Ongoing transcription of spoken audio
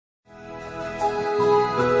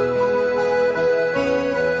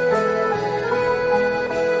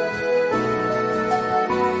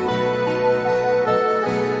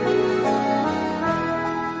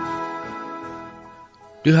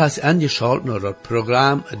Du hast angeschaltet naar het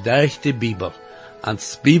programma Durch de Bibel.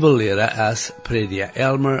 Als Bibellehrer is prediker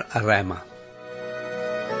Elmer Hebraea.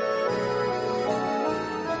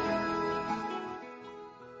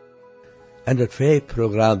 In het vorige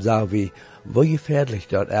programma zagen we hoe gefährlich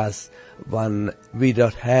dat is, wanneer we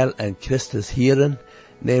dat Heil in Christus hören,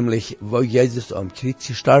 nämlich wo Jesus am Kreuz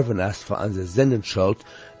gestorben ist für unsere Sündenschuld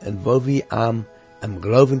und wo wir im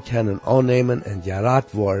Glauben können annehmen und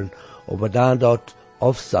gerettet worden, aber dann dort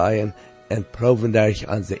aufsehen und proben durch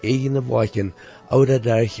unsere eigenen Werke oder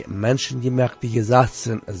durch menschengemachte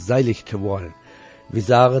Gesetze seilig zu werden. Wir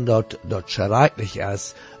sagen dort schrecklich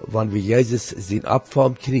ist, wenn wir Jesus sein Opfer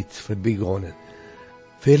am Kreuz verbegonnen.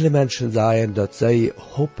 Viele Menschen sagen, dass sie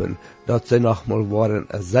hoffen, dass sie nochmal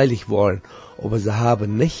seilig worden, aber sie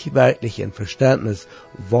haben nicht wirklich ein Verständnis,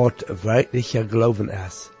 was wirklicher Glauben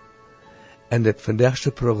ist. In das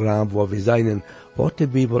vandaagse Programm, wo wir sehen, was die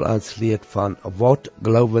Bibel uns lehrt von, was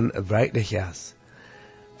Glauben wirklich ist.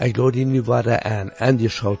 Ich lade ihn nu weiter an,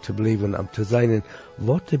 angeschaut zu bleiben, zu sehen,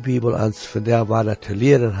 was die Bibel uns von der weiter zu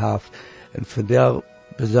lehren hat, und von der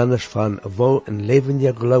besonders von, wo ein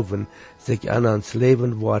lebendiger Glauben sich an uns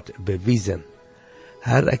Leben wird bewiesen.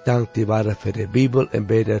 Herr, ich danke dir weiter für die Bibel und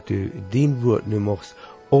bete, dass du dein Wort nu machst,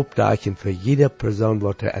 opdagen für jede Person,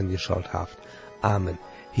 die du angeschaut hast. Amen.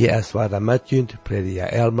 Hier ist weiter met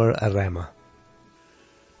prediker Elmer Hebraea.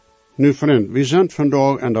 Nu vriend, we zijn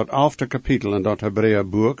vandaag in dat 11e kapitel in dat Hebraea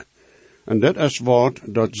boek, en dit is woord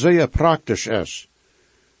dat zeer praktisch is.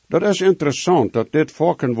 Dat is interessant dat dit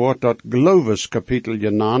vaak wordt dat geloofskapitel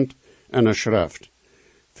genaamd in de schrift.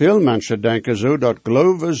 Veel mensen denken zo dat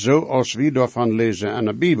geloven, zoals we daarvan lezen in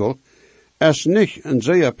de Bibel, is niet een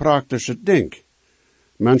zeer praktische ding.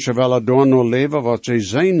 Mensen willen door nou leven wat ze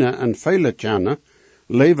zijn en velen kennen,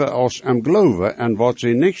 leven als geloven en wat ze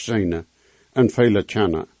niet zijn en velen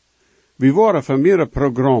kennen. We worden van meerdere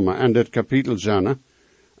programma in dit kapitel zijn,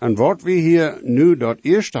 en wat we hier nu dat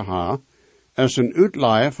eerste hebben, is een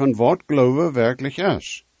uitleg van wat geloven werkelijk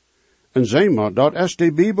is. En zeg maar, dat is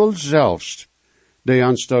de Bibel zelfs, die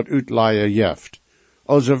ons dat uitleggen geeft.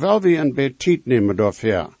 Also wel we een beetje tijd nemen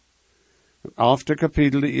daarvoor. Het 11e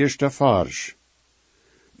kapitel, de eerste vers.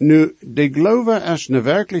 Nu, de geloven is de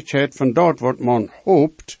werkelijkheid van dat wat man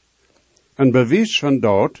hoopt, een bewijs van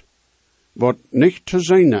dat wat niet te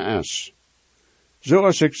zijn is.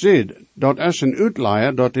 Zoals ik zei, dat is een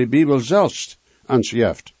uitleg dat de Bibel zelfs ons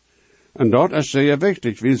geeft. En dat is zeer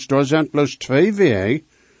wichtig, want er zijn plus twee wegen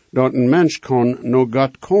dat een mens kan naar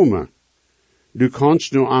God komen. Du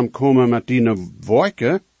kannst nu aankomen met die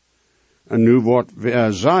werken, en nu wordt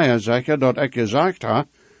Isaiah zeggen dat ik gezegd heb,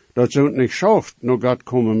 dat ze het niet schaft naar God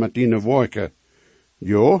komen met die werken.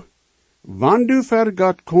 Jo, wanneer du voor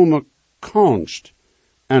God komen kannst,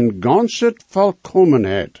 en ganse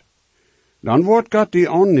volkomenheid, dan wordt God die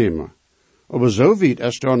aannemen. Maar zo weit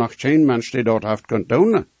is er nog geen mens die dat heeft kunnen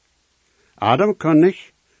doen. Adam kon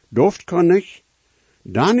niet, Doft kon niet,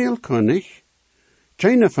 Daniel kon niet.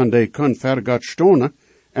 Keine van die kon voor God stonen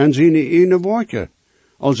en zijn ene werken.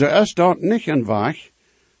 Also is dat niet een weg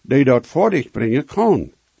die dat voor zich brengen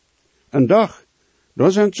kan. En doch,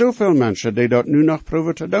 er zijn zoveel mensen die dat nu nog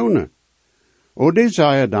proberen te doen. O, die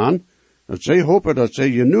zeggen dan, dat zij hopen dat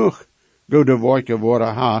zij genoeg goede werken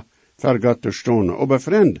worden hebben voor God te stonen. Maar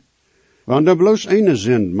vriend, wanneer er bloos ene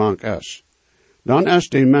zin mank is, dan is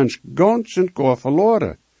die mens ganz en gar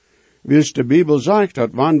verloren. Wils de Bibel zegt dat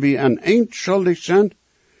wanneer we een eind schuldig zijn,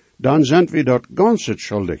 dan zijn we dat ganse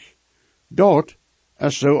schuldig. Dat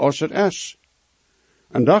is zoals het is.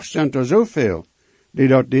 En dat zijn er zoveel die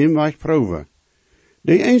dat demweg proeven.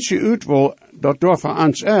 De enige uitwol dat door voor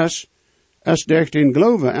ons is durch den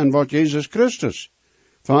geloven en wat Jezus Christus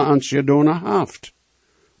voor ons gedaan heeft.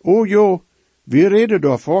 O jo, we reden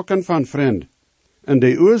door volken van vriend. En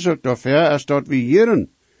de oorzaak daarvoor is dat we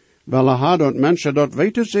hieren willen hebben dat mensen dat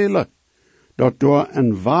weten zullen. Dat door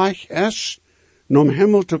een weg is, om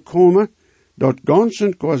hemel te komen, dat ganz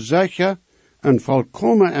en gar zeker en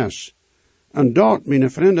volkomen is. En dat,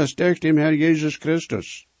 mijn vrienden, is durch den Herr Jezus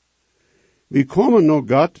Christus. We komen naar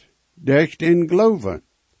God durch den geloven.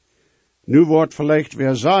 Nu wordt vielleicht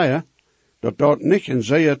weer zeggen, dat niet een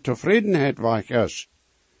zeer tevredenheid weg is.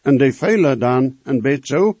 En die velen dan een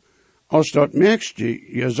beetje zo, als dat merkst je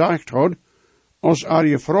gezegd had, als er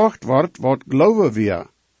gevraagd wordt, wat geloven we?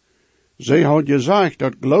 Zij had gezegd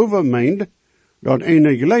dat geloven meent, dat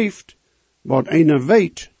ene gelooft, wat ene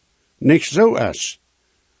weet, niet zo is.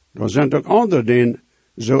 Er zijn ook anderen die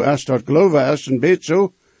zo is dat geloven is een beetje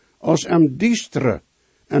zo, als een diestre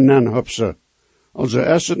en dan hupse. Also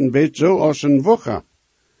is het een beetje zo als een woche.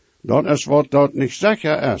 Dat is wat dat niet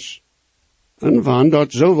zeker is. En wann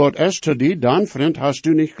dat zo wat is te die, dan, vriend, hast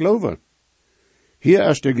du nicht Glaube. Hier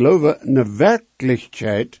is de Glaube ne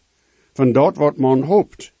Werklichkeit van dat wat man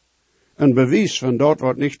hoopt. Een bewijs van dat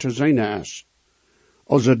wat niet te zijn is.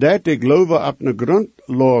 Also dat de Glaube op ne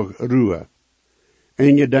grondlag ruhe.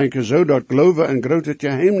 En je denkt zo dat Glaube een grote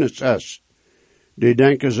geheimnis is. Die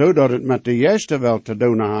denken zo dat het met de juiste welt te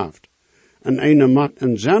doen heeft. En ene mat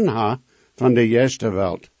een zin ha van de juiste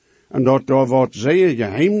welt. En dat daar wat zeer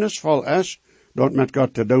geheimnisvol is, dat met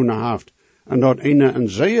God te doen heeft. En dat een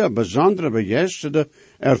zeer bijzondere bejuisterde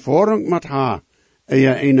ervaring moet ha,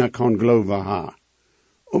 eer ene kan geloven ha.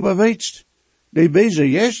 Maar weetst, die deze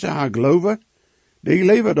juiste ha geloven, die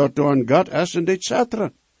leven dat door een God is en dit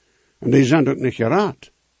cetera. En die zijn ook niet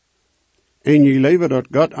geraad. En je leven dat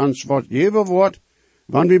God ons wat geven wordt,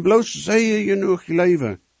 want we bloos zeer genoeg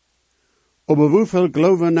leven. Maar hoeveel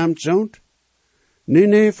geloven neemt zo'n?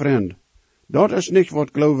 Nee, vriend, dat is niet wat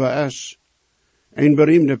geloven is. Een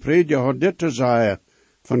beroemde prediker had dit te zeggen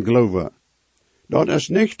van geloven. Dat is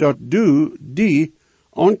niet dat du die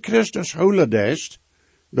aan Christus holen deed,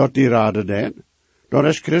 dat die raden deed. Dat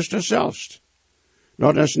is Christus zelfs.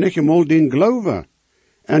 Dat is niet eenmaal die geloven.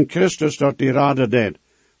 En Christus dat die raden deed.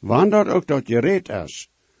 Want dat ook dat je reed is.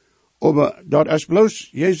 Maar dat is bloos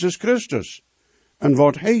Jezus Christus. En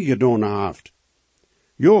wat hij gedaan heeft.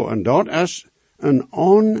 Jo, en dat is een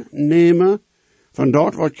aannemen van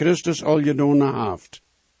dat wat Christus al gedaan heeft.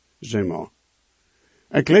 Zeg maar.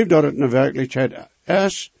 Ik geloof dat het een werkelijkheid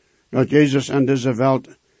is, dat Jezus in deze wereld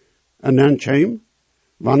en dan kwam,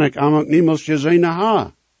 want ik hem ook niemals gezien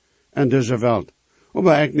ha in deze wereld.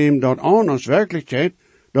 Maar ik neem dat aan als werkelijkheid,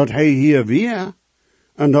 dat hij hier weer,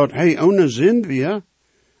 en dat hij ohne zin weer,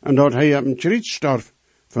 en dat hij op een kruis stierf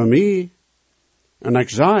voor mij. En ik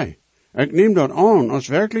zei, ik neem dat aan als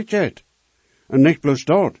werkelijkheid. En niet bloos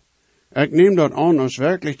dat. Ik neem dat aan als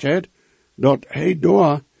werkelijkheid, dat hij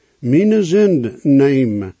door mijn zin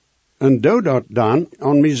neemt. En doe dat dan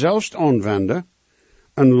aan mijzelf aanwenden,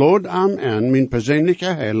 en lood aan en mijn persoonlijke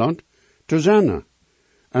heiland te zijn.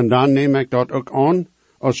 En dan neem ik dat ook aan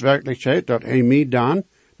als werkelijkheid, dat hij mij dan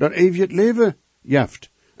dat eeuwig leven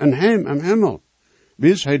geeft. En hem in hemel.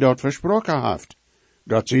 Wils hij dat versproken heeft.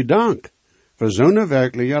 God zij dank voor zo'n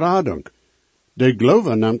werkelijke radung. De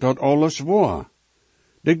geloven neemt dat alles waar.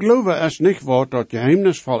 De geloven is niet wat dat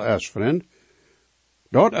geheimnisvol is, vriend.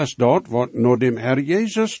 Dat is dat wat naar dem Herr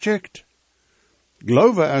Jezus checkt.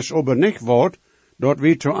 Geloven is aber niet wat dat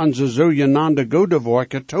we te onze zogenaamde goede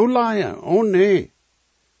werken toeleien. Oh nee.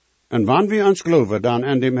 En wanneer we ons geloven dan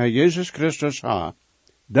in dem Herr Jezus Christus ha,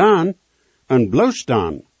 dan, en bloos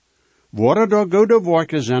dan, worden er goede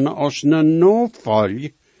werken zijn als een navolg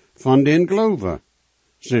van den geloven.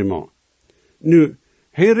 Zeg maar. Nu,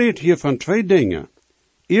 hij redt hier van twee dingen.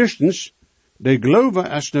 Eerstens, de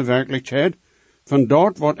geloven is de werkelijkheid van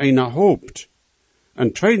dat wat een hoopt.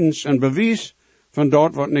 En tweedens, een bewijs van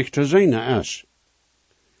dat wat niet te zien is.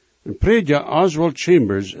 En prediker Oswald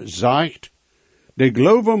Chambers zegt, de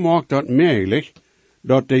geloven maakt dat mogelijk,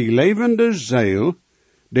 dat de levende ziel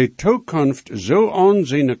de toekomst zo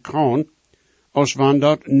aanzien kan, als wanneer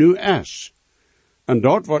dat nu is. En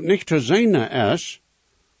dat wat niet te zien is,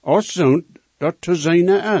 als zo'n dat te zien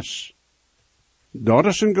is. Dat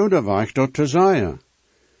is een goede weg dat te zeggen.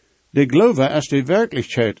 De geloven is de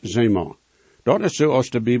werkelijkheid, zeg maar. Dat is zoals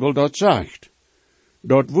de Bijbel dat zegt.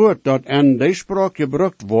 Dat woord dat in de spraak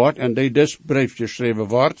gebruikt wordt en die dit brief geschreven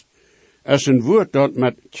wordt, is een woord dat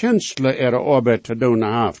met kunstelijke arbeid te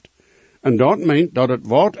doen heeft. En dat meent dat het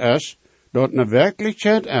woord is, dat een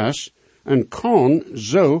werkelijkheid is, en kan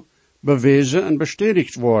zo bewezen en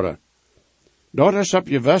bestätigt worden. Dat is op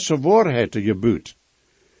gewisse waarheden gebuut.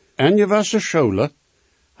 En gewisse scholen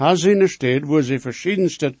hebben ze een stad waar ze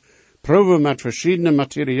verschiedenste proeven met verschillende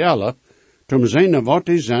materialen, om te zien wat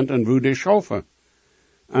die zijn en hoe die schaffen.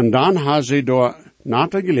 En dan hebben ze door na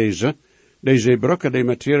te gelezen, deze gebruiken die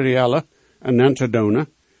materialen en dan te doen.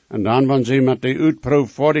 En dan, wanneer ze met die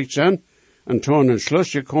uitproef voordig zijn, en toen een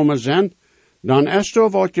slus gekomen zijn, dan is er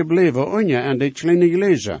wat gebleven on je en die kleine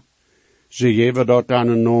gelezen. Ze geven dat dan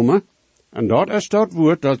een naam, en dat is dat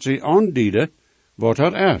woord dat ze aandienen, wat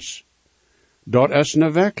dat is. Dat is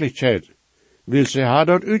een werkelijkheid, wil ze haar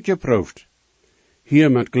dat uitgeproefd.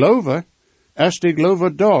 Hier met geloven, is de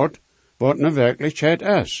geloven dat, wat een werkelijkheid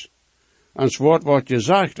is. En het woord wat je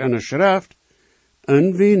zegt in een schrift,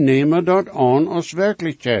 en we nemen dat aan als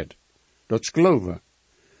werkelijkheid. Dat is geloven.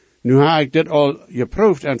 Nu heb ik dit al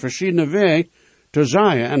geproefd in verschillende wegen te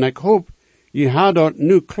zeggen, en ik hoop, je hebt dat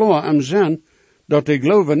nu klaar im zin, dat de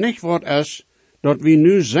geloven niet wat is, dat we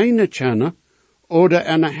nu zijn kennen, oder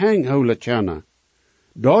in een hangholen kennen.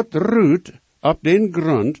 Dat ruht op den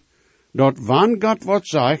grond, dat wann Gott wat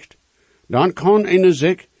sagt, dan kan eine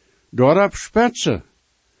zich daarop spetsen,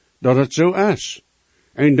 dat het zo is.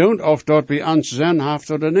 En don't of dat bij ons zinhaft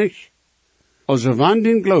oder nicht. Also wann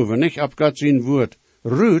den Glaube nicht auf Gott sein Wort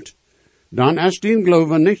ruht, dann ist den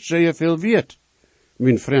Glaube nicht sehr viel wert,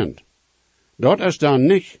 mein Freund. Dat is dan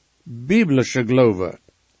nicht biblische Glaube.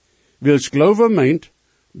 Wils Glaube meint,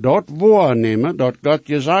 dat waarnemen dat Gott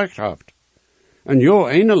gesagt hat. En ja,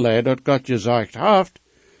 eine Leer dat Gott gesagt hat,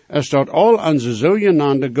 is dat al onze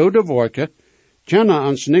zogenaamde gode werken, kunnen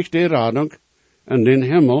ons nicht die Radung in den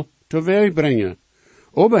Himmel teweeg brengen.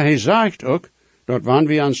 Aber hij zegt ook, dat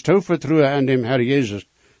wanneer we ons toevertrouwen aan dem Herr Jezus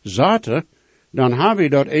zaten, dan hebben we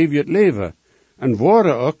dat eeuwig leven, en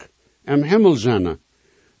worden ook im Himmel zijn.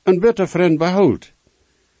 En bitte, vriend, behoud,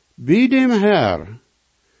 bij dem Herr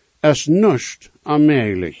is nichts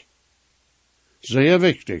allmählich. Sehr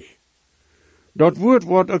wichtig. Dat woord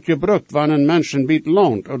wordt ook gebruikt wanneer een mens een biet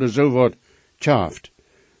loont, oder zo wordt schaft.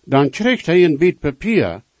 Dan krijgt hij een biet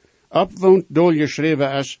papier, op woont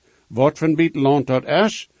doorgeschreven is, wat van biet loont dat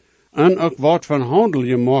is, en ook wat van handel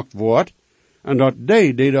gemaakt wordt, en dat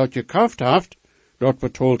die dat gekauft heeft, dat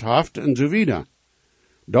betaald heeft, en zo wieder.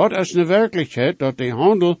 Dat is de werkelijkheid, dat die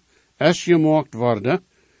handel is gemaakt worden,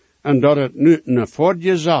 en dat het nu een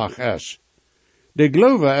voortgezaag is. De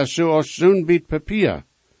geloof is zoals zo'n biet papier,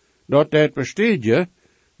 dat het besteed je,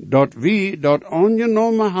 dat wie dat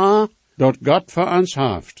aangenomen ha, dat God voor ons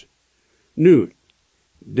heeft. Nu,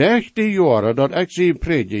 30 jaren dat ik zie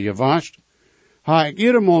prediken geweest, ha ik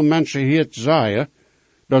iedermaal mensen hier zeggen,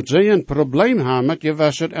 dat ze een probleem hebben met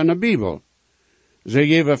gewisseld in de Bijbel. Ze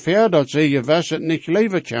geven ver dat ze gewisseld niet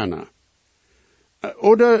leven kunnen.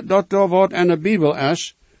 Oder dat er wat in de Bijbel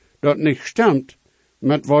is, dat niet stemt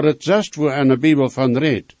met wat het zegt wo in de Bijbel van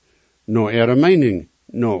redt. No ihre mening,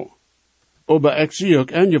 no. Aber ik zie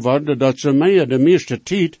ook ingeworden dat ze meer de meeste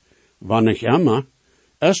tijd, wanneer niet immer,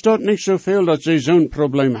 is dat niet zoveel dat ze zo'n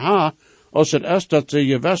probleem ha, als het is dat ze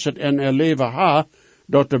gewisseld in haar leven ha,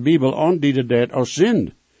 dat de Bijbel aandienen dat als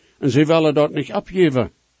zin. En ze willen dat niet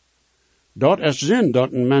opgeven. Dat is zin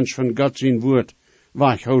dat een mens van God zijn woord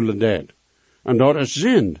weghouden deed. En dat is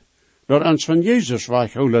zin dat ons van Jezus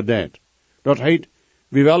weghouden deed. Dat heet,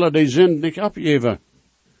 we willen die zin niet opgeven.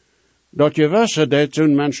 Dat je wissen dat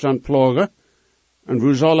zo'n mens dan plagen. En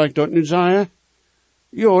hoe zal ik dat nu zeggen?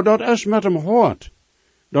 Ja, dat is met hem hart.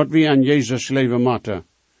 Dat we aan Jezus leven moeten.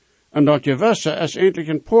 En dat je wissen is eindelijk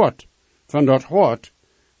een poort van dat hart,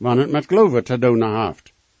 wanneer het met geloven te doen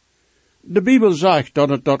heeft. De Bijbel zegt dat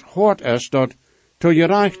het dat hart is dat tot je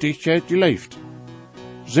rechtigheid leeft.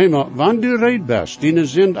 Zeg maar, wanneer du reed bent, die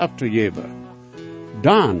zin op te geven,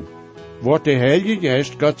 dan wordt de Heilige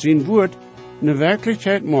Geest God zijn woord een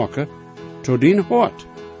werkelijkheid maken tot die hart.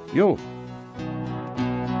 Jo.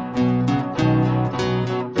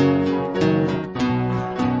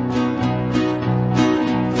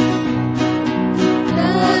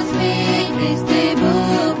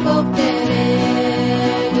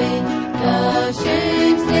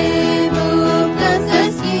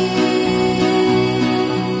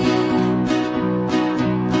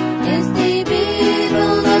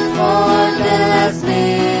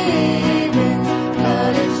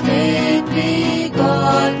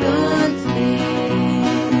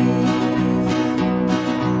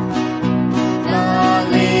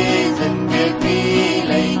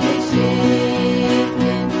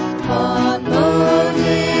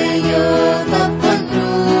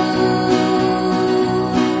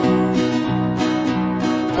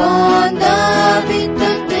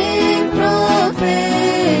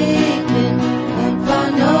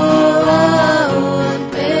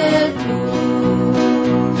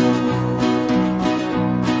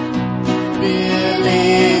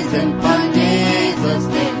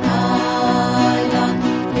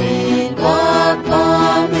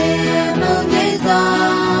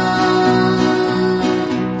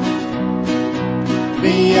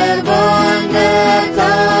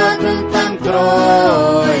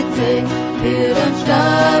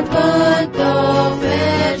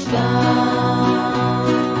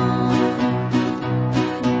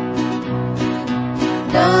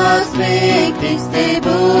 Das wichtigste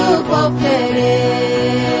Buch auf der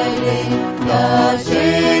Erde, das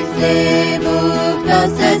schönste Buch,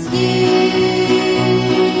 das es gibt,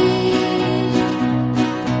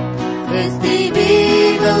 ist die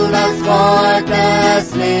Bibel, das Wort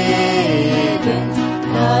des Lebens,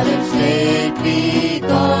 darin steht, wie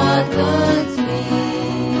Gott uns liebt.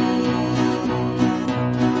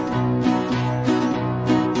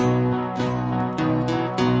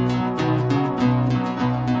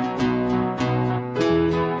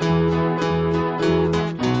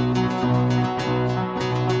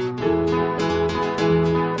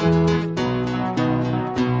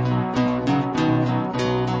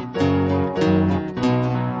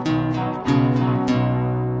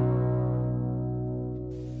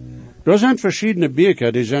 Er zijn verschiedene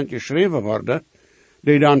Bücher, die zijn geschreven worden,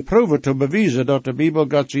 die dan proeven te bewijzen dat de Bibel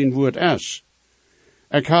God zijn woord is.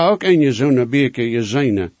 Ik ga ook een zo'n Bücher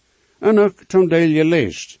gezien, en ook toen deel je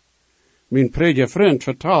leest. Mijn prediger vriend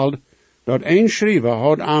vertelt, dat een schrijver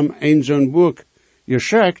had aan een zo'n boek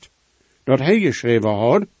geschickt, dat hij geschreven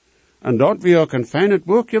had, en dat wie ook een fijn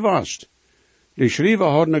boekje was. Die schrijver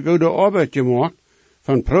had een goede arbeid gemaakt,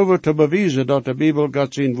 van proeven te bewijzen dat de Bibel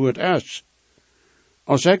God zijn woord is.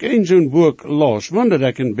 Als ik een zo'n boek las, wonderde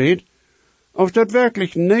ik een beetje, of dat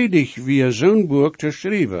werkelijk nedig wie zo'n boek te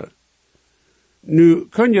schrijven. Nu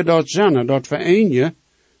kun je dat zeggen, dat voor een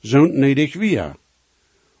zo'n nedig wie.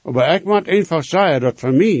 Maar ik moet einfach zeggen, dat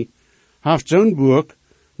voor mij, heeft zo'n boek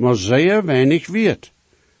maar zeer weinig weet,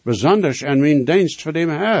 besonders in mijn dienst voor de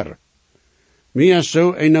Heer. Mij is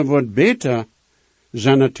zo een wat beter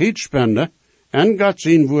zijn tijd spenden, en God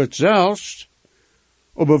zijn woord zelfs,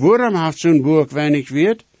 maar waarom heeft zo'n boek weinig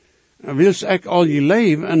weet? Wils ik al je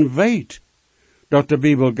leven en weet, dat de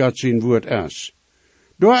Bibel God zijn woord is.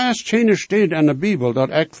 Daar is geen steed in de Bibel dat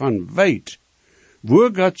ik van weet,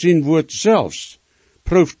 waar God zijn woord zelfs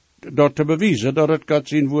proeft dat te bewijzen dat het God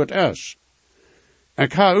zijn woord is.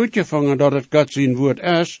 Ik ga uitgevangen dat het God zijn woord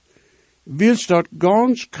is, wils dat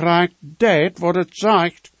ganz krijgt dat wat het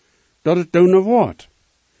zegt, dat het doen wordt.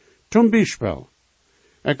 Zum Beispiel,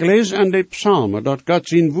 ik lees in de psalmen dat God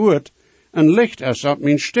zijn woord een licht is op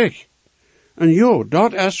mijn stich. En jo,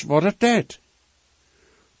 dat is wat het deed.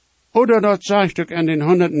 Oder dat zegt ook in de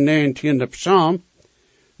 119e psalm,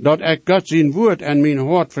 dat ik God zijn woord in mijn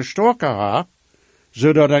hart verstoken heb,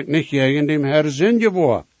 zodat ik niet tegen dem Herr zinje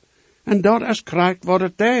word. En dat is krijgt wat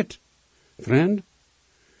het deed, vriend.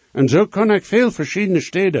 En zo kan ik veel verschillende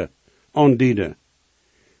steden aandienen.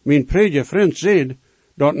 Mijn prediger vriend zei,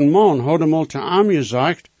 dat een man had eenmaal te hem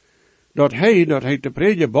gezegd, dat hij de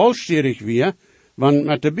prediger balstierig weer, want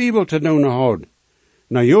met de Bibel te doen had.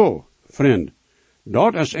 Nou ja, vriend,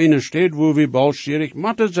 dat is een stad waar we balstierig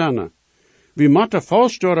moeten zijn. We moeten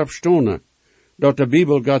vast daarop staan, dat de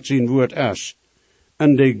Bibel God zijn woord is.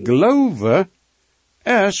 En de geloof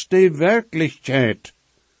is de werkelijkheid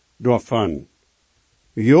daarvan.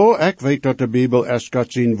 Ja, ik weet dat de Bibel is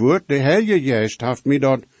God zijn woord, de Heilige Geest heeft mij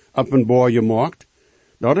dat openbaar gemaakt.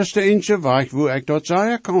 Dat is de enige weg waar ik dat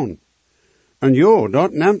zeggen kan. En ja,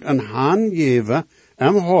 dat neemt een handgeven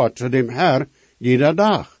en hart zu dem Herr jeder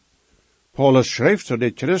dag. Paulus schrijft zu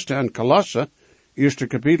de Christen in Kolosse, 1.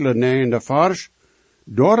 kapitel 9. vers,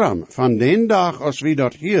 daarom, van den dag als we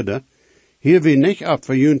dat hielden, hier we niet op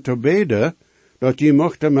voor jullie te beden, dat je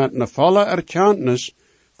mochten met een volle erkenntnis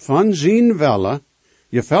van zijn wille,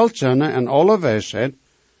 geveld zijn in alle wijsheid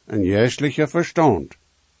en geestelijke verstand.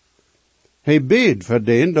 Hij beed voor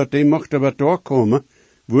den dat die mochten wat doorkomen,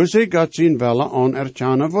 waar ze God zijn wille aan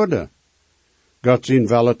erkennen worden. God zijn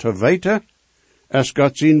wille te weten, is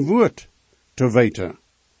God zijn woord te weten.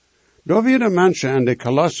 Daar werden mensen in de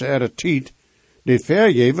Kolosse tijd, die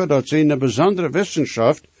vergeven dat ze een bijzondere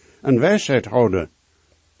wetenschap en wijsheid houden.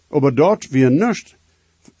 Maar dat weer niet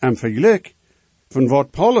en vergelijk van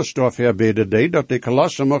wat Paulus daar verbeden deed, dat de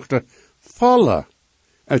Kolosse mochten volle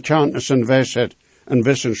erkenntnis en wijsheid en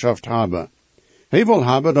wetenschap hebben. Hij wil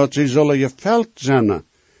hebben dat ze zullen geveld zijn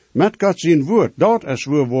met God zijn woord. Dat is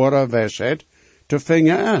waar ware wijsheid te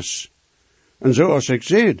vinden is. En zoals ik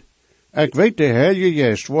zei, ik weet de Heilige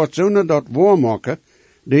Geest wordt zo'n dat waarmaken,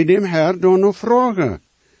 die dem Herr door nog vragen.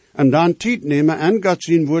 En dan tijd nemen en God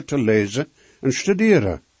zijn woord te lezen en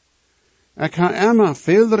studeren. Ik heb immer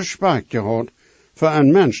veel respect gehad voor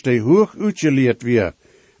een mens die hoog uitgeleerd weer.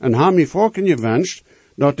 En heb me voorken gewenst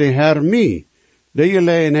dat de Herr mij, die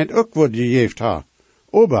gelegenheid ook wat gegeven ha.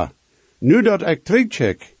 Maar, nu dat ik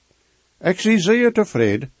terugkijk, ik zie zeer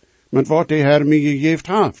tevreden met wat de Herr mij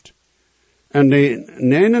gegeven heeft. En de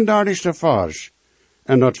 39e vers,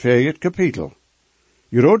 en dat 4e kapitel.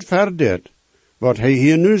 Groot ver dit, wat hij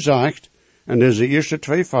hier nu zegt, en deze eerste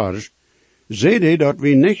 2 vers, zei hij dat we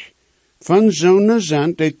niet van zo'n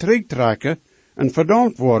zend die terugtrekken en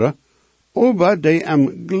verdampt worden, maar die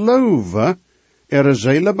hem geloven,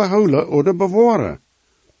 zielen behouden of bewaren.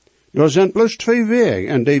 Er zijn plus 2 wegen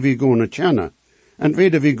en die we gaan kennen.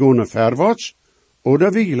 Entweder we gaan verwaarts, of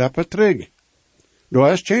we leppen terug.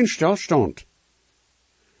 Daar is geen stilstand.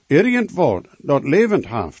 Irgend dat levend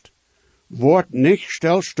heeft, wordt niet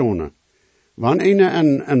stilstaan. Wanneer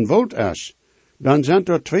een woord is, dan zijn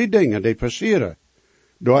er 2 dingen die passeren.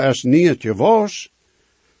 Daar is niet het was,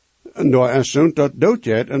 en daar is zo'n dat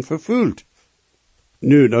doodjeet en vervult.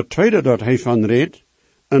 Nu, dat tweede dat hij van redt,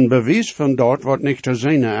 een bewijs van dat wat niet te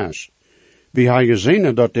zien is. We hebben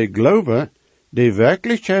gezien dat de geloven de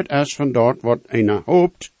werkelijkheid is van dat wat einer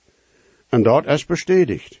hoopt, en dat is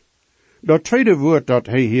bestätigt. Dat tweede woord dat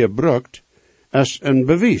hij hier brukt, is een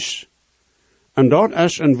bewijs. En dat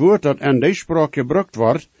is een woord dat in die spraak gebruikt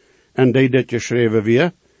wordt, en die dit geschreven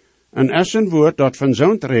weer, en is een woord dat van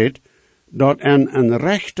zo'n redt, dat in een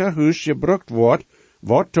rechterhuis gebruikt wordt,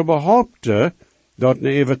 wat te behaupten, dat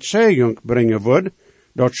een overtuiging brengen wordt,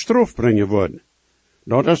 dat straf brengen wordt.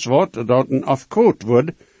 Dat is wat dat een afkoot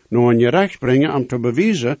wordt, nou een recht brengen om te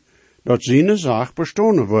bewijzen, dat zijn zaak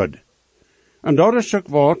bestonen wordt. En dat is ook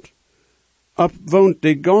wat, op woont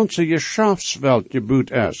die ganze geschäftswelt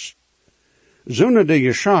gebouwd is. Zonder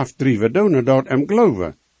die geschäft drijven doen dat hem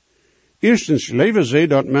geloven. Eerstens leven ze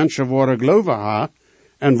dat mensen worden geloven ha,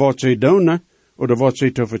 en wat ze doen, oder wat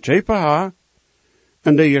ze te verchepen ha.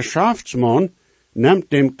 En de geschäftsman neemt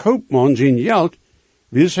dem koopman zijn geld,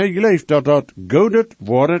 wie hij gelooft dat dat godet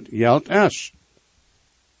woord geld is.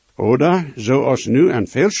 Oder, zoals nu en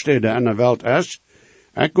veel steden in de wereld is,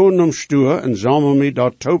 ik ga om stoer en zamel me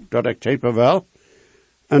dat toop dat ik chepen wil,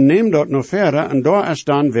 en neem dat nog verder, en daar is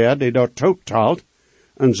dan weer die dat toop taalt,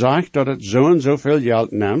 en zegt dat het zo en zoveel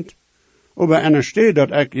geld neemt, aber in een stede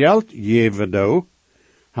dat ik geld geven doe,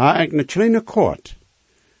 ha ik een kleine koord.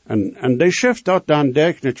 En die schift dat dan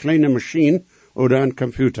durch een kleine machine, oder een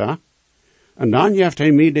computer, en dan heeft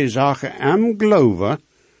hij mij die zaken am geloven,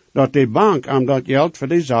 dat die bank am dat geld voor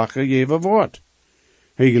die zaken geven wordt.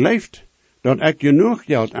 Hij gelooft dat ik genoeg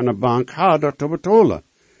geld aan de bank ha dat te betalen.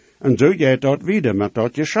 En zo gaat dat wieder met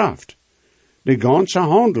dat geschäft. De ganze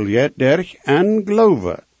handel gaat durch en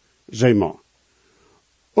geloven, zeg maar.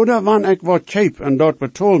 Oder wanneer ik wat cheap en dat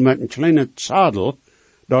betaal met een kleine zadel,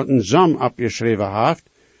 dat een zam opgeschreven heeft,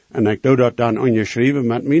 en ik doe dat dan ongeschreven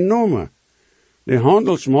met mijn namen. De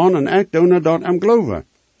handelsman en ik doen dat am geloven,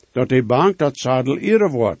 dat die bank dat zadel ihre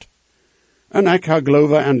wordt. En ik ga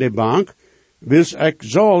geloven aan de bank, wils ik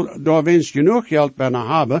zal daar wens genoeg geld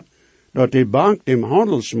bijna hebben, dat die bank dem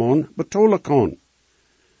handelsman betalen kan.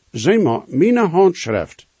 Zie maar, mijn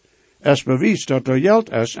handschrift is bewijs dat er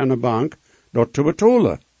geld is aan de bank dat te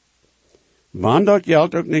betalen. Wanneer dat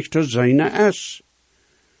geld ook niet te zijn is.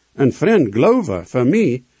 En vriend, geloven, voor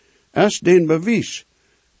mij, is den bewijs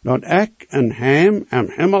dat ik een heim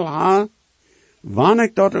am himmel ha, wanneer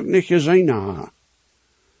ik dat ook niet gezien ha.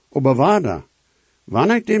 Aber waarde,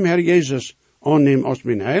 wanneer ik dem Herr Jezus aanneem als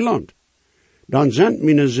mijn heiland, dan zijn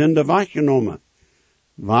mijn zinden weggenomen.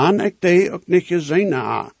 Wanneer ik die ook niet gezien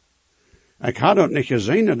ha. Ik had dat niet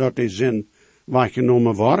gezien dat die zin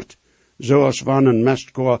weggenomen wordt, zoals wanneer een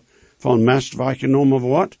mestkorf van mest weggenomen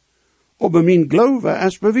wordt. Aber mijn geloven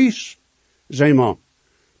is bewijs, zeg maar,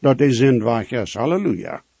 dat die zin weg is.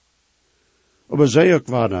 Halleluja. Aber zei ook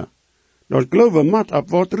waarde, dat geloven moet op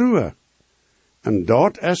wat ruwen. En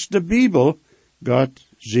dat is de Bijbel, God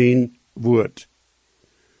zijn woord.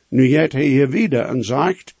 Nu gaat hij hier wieder en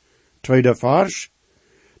zegt, tweede vers,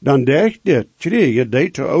 dan degt dit, kreeg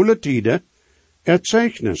die te alle tijden, het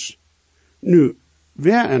zeichnis. Nu,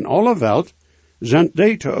 wer in alle wereld zijn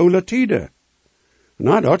die te alle tijden?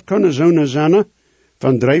 Nou, dat kunnen zo'n zijn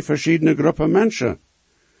van 3 verschillende groepen mensen.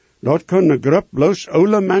 Dat kan een groep bloos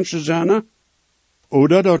alle mensen zijn,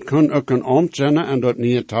 oder dat kan ook een ambt zijn in dat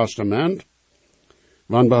Nieuwe Testament.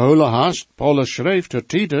 Want behouden haast, Paulus schreef te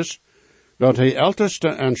Titus, dat hij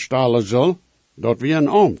älteste aanstellen zal, dat wie een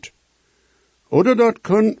ambt. Oder dat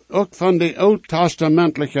kan ook van de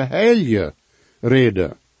oud-testamentliche heilige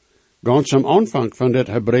reden. Ganz am Anfang van dit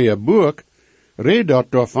Hebraea boek, redt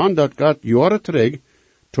dat daarvan dat God jaren terug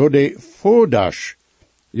tot de voordash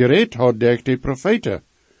gereed had durch de profeten.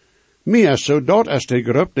 Meer zo dat is de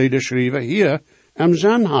groep die de schrijver hier am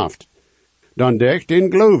zin heeft. Dan durch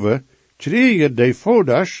den geloven kreeg de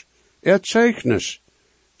voordash het zeichnis.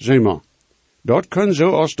 Zeg maar, dat kan zo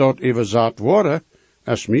als dat overzet worden,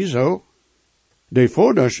 is mij zo. De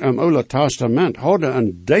voordash am Oude Testament hadden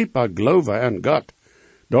een dieper geloven aan God.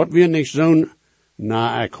 Dat weer niet zo'n,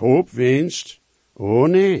 ik hoop wenst. Oh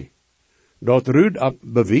nee, dat ruidt op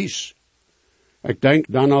bewijs. Ik denk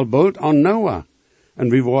dan al bald aan Noah. En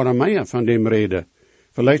we worden meer van dem reden.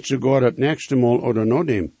 Vielleicht sogar het nächste Mal oder noch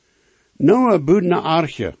dem. Noah bouwde een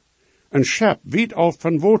arche. Een schep, weit af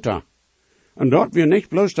van water. En dat weer niet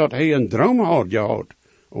bloos dat hij een droom had gehad.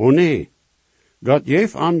 Oh nee, God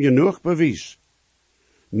geeft hem genoeg bewijs.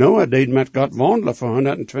 Noah deed met God wandelen voor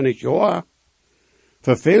 120 jaar.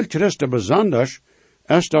 Voor veel Christen besonders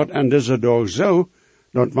is dat in deze dag zo,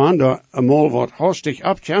 dat wanneer er eenmaal wat hastig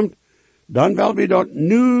opkomt, dan wil we dat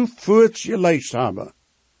nu voorts gelezen hebben.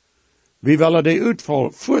 We willen de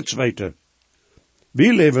uitval voorts weten.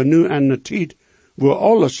 We leven nu in een tijd, waar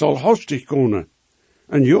alles zal hastig komen.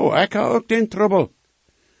 En ja, ik heb ook den trouble.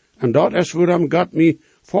 En dat is waarom God mij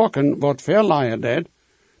vorken wat verleihen deed,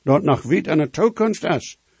 dat nog weit in de toekomst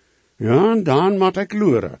is. Ja, en dan moet ik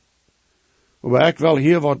luren. Maar ik wil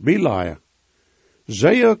hier wat bijleien.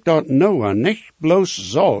 Zei ook dat Noah niet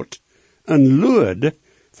bloos zout en luurde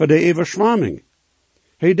voor de overschwamming.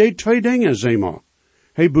 Hij deed 2 dingen, zeg maar.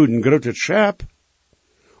 Hij bood een grote schap,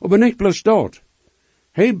 maar niet bloos dat.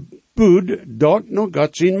 Hij bood dat nog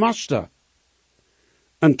God zijn master.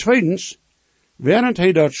 En tweedens, während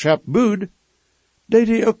hij dat schap bood, deed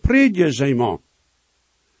hij ook predje, zeg maar.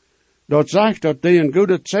 Dat zegt dat hij een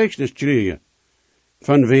goede zeichnis kregen.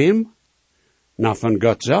 Van wem? Nou, van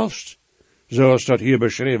God zelfs, zoals dat hier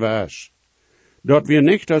beschreven is. Dat wir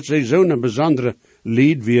niet dat zij zo'n bijzondere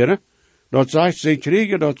lied waren, dat zegt zij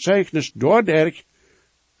kregen dat zeichnis doordat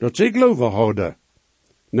dat zij geloven hadden.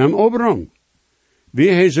 Neem Abraham. Wie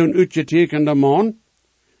hij zo'n uitgetekende man?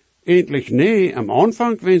 Eindelijk nee, am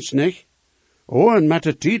aanvang wens niet. Oh, en met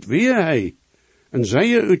de tijd wie hij. En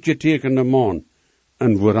zij uitgetekende man.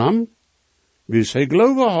 En waarom? Wie zij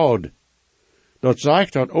geloven had. Dat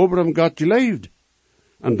zegt dat Abraham God geleefd.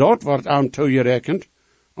 En dat wordt aan toegerekend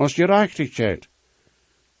als gerechtigheid.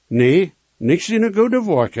 Nee, niks in een goede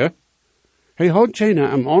werken. Hij had geen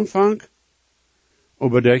am aanvang,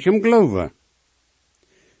 maar dat hem geloven.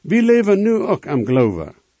 We leven nu ook am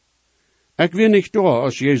geloven. Ik ben niet daar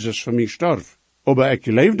als Jezus voor mij stierf, maar ik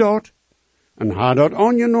leef dat en ha dat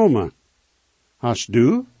aangenomen. Hast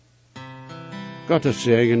du? Gottes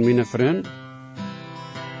zegen, mijn vriend.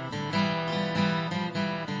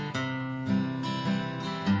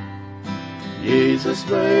 Jesus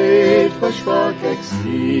weet, versprach ik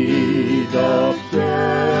zie, dat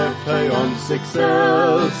geeft hij ons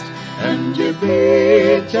zichzelf, en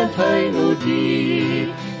gebet kent hij nu die,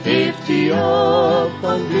 heeft die op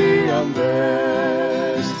van wie am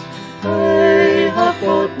best. Hij hat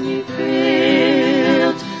God niet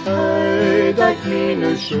veelt, hij dekt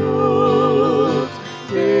meine schuld.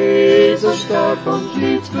 Jezus starb und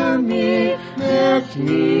litt für mich, merkt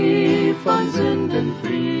mich von Sünden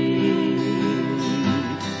frei.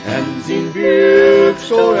 En zijn buik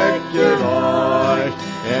zo echt gereicht,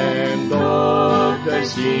 en dort er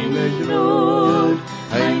seine Grund,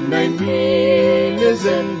 en mijn meine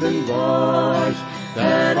Sünden weich,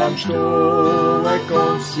 der am Stuhl ik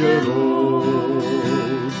ons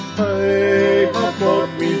geruht. Hij hat Gott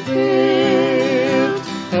mich vergeben,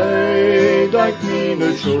 hij dekt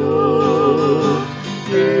meine Schuld.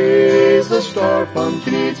 Jesus starb am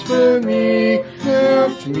Kreuz für mich,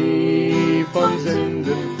 macht mich von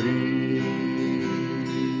Sünden frei.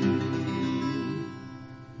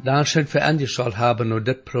 Dankeschön für angeschaut haben nur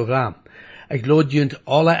das Programm. Ich lade junt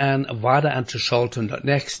alle an, weiter anzuschalten das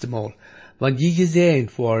nächste Mal. Wenn je gesehen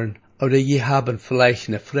worden, oder je haben vielleicht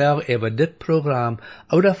eine Frage über das Programm,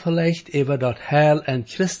 oder vielleicht über das Heil an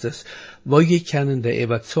Christus, wo je können die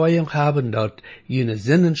Überzeugung haben, dass jene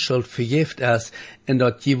Sinnenschuld vergift ist, und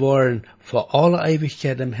dass je wollen für alle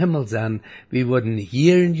Ewigkeit im Himmel sein, wir würden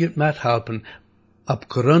hier in jut mithelfen,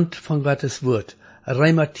 aufgrund von Gottes Wort.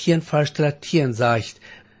 Römer 10, Vers 13 sagt,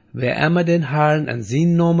 wer immer den Herrn an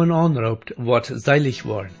seinen Namen anruft, wird selig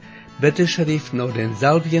worden. Bitte schrift noch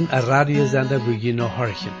denselben Radiosender, wo je noch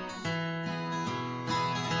horchen.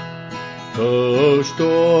 So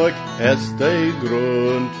stark ist der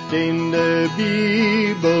Grund, den die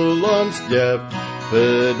Bibel uns gibt,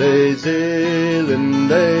 für die Seelen,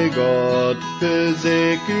 die Gott für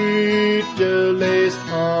sich ausgelesen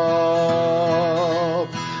hat.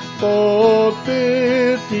 Gott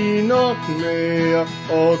wird die noch mehr,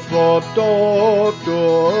 als was dort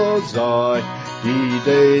sei,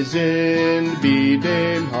 die sind wie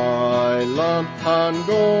dem Heiland, han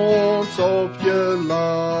ganz auf ihr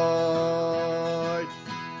Land.